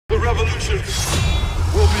revolution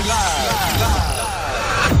will be live.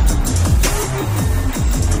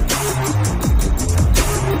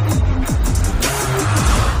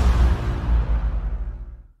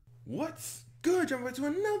 What's good? Jumping back to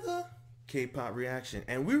another K-pop reaction,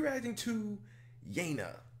 and we're reacting to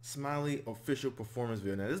YENA SMILEY official performance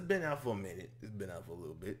video. Now this has been out for a minute. It's been out for a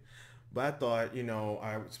little bit, but I thought, you know,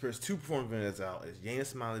 there's two performance videos out. It's YENA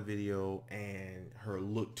SMILEY video and her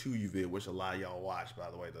Look To You video, which a lot of y'all watch, by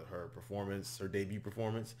the way. Her performance, her debut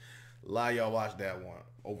performance. A lot of y'all watch that one.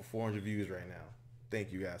 Over 400 views right now.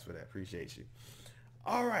 Thank you guys for that. Appreciate you.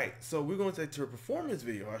 All right, so we're going to take to her performance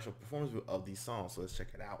video, her actual performance video of these songs. So let's check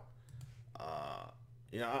it out.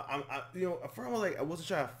 You know, at first I wasn't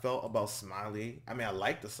sure how I felt about SMILEY. I mean, I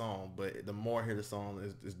like the song, but the more I hear the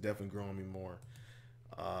song, it's definitely growing me more.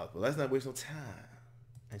 But let's not waste no time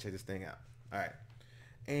and check this thing out. All right,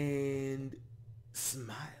 and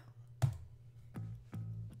smile.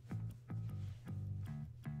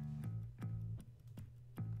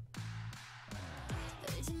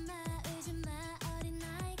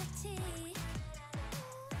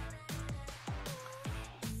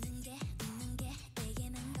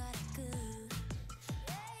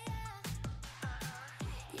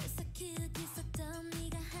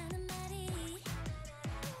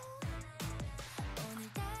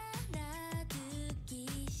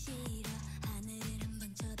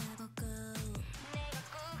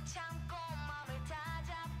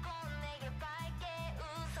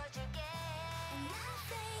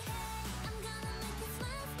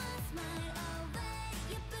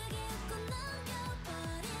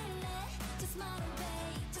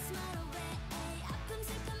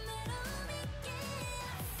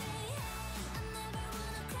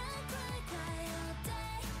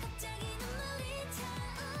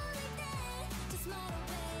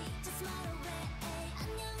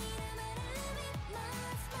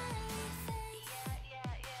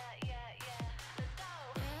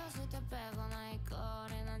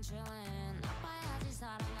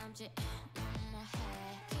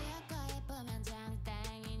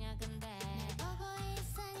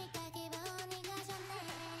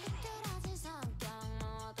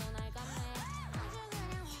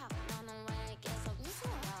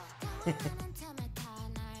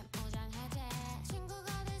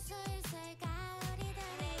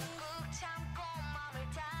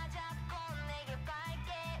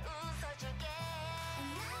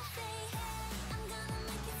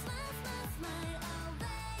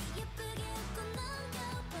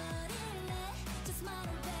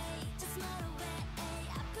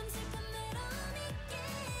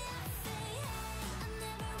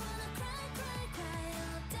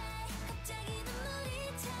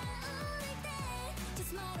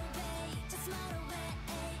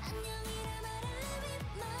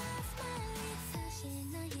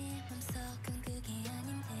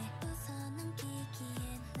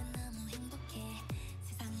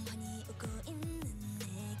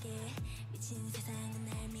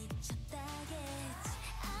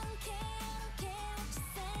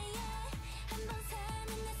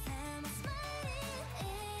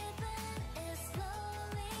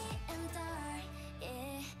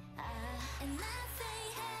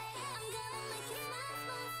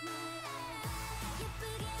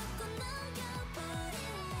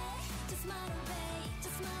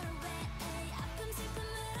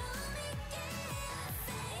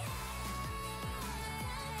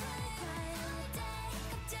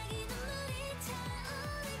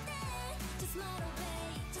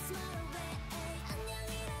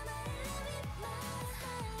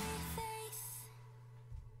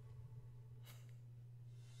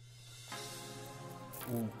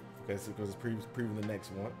 Ooh, okay, so because it's previewing the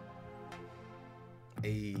next one.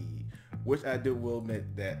 Which I will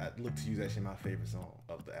admit that Look To You is actually my favorite song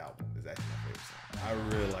of the album. It's actually my favorite song. I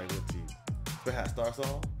really like Look To You. But how it starts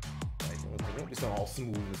off, like, don't be so all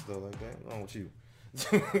smooth and stuff like that. What's wrong with you?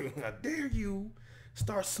 How dare you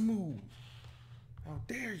start smooth? How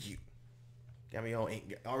dare you?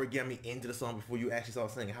 Already got me into the song before you actually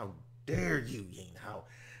start singing. How dare you, YENA? How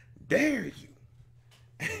dare you?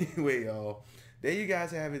 Anyway, y'all. There you guys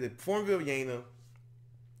have it. The performance video of YENA,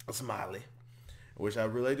 SMILEY, which I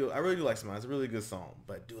really do like SMILEY. It's a really good song,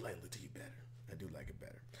 but I do like Look To You better. I do like it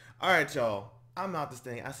better. All right, y'all. I'm out this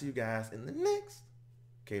thing. I'll see you guys in the next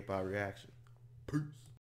K-pop reaction.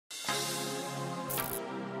 Peace.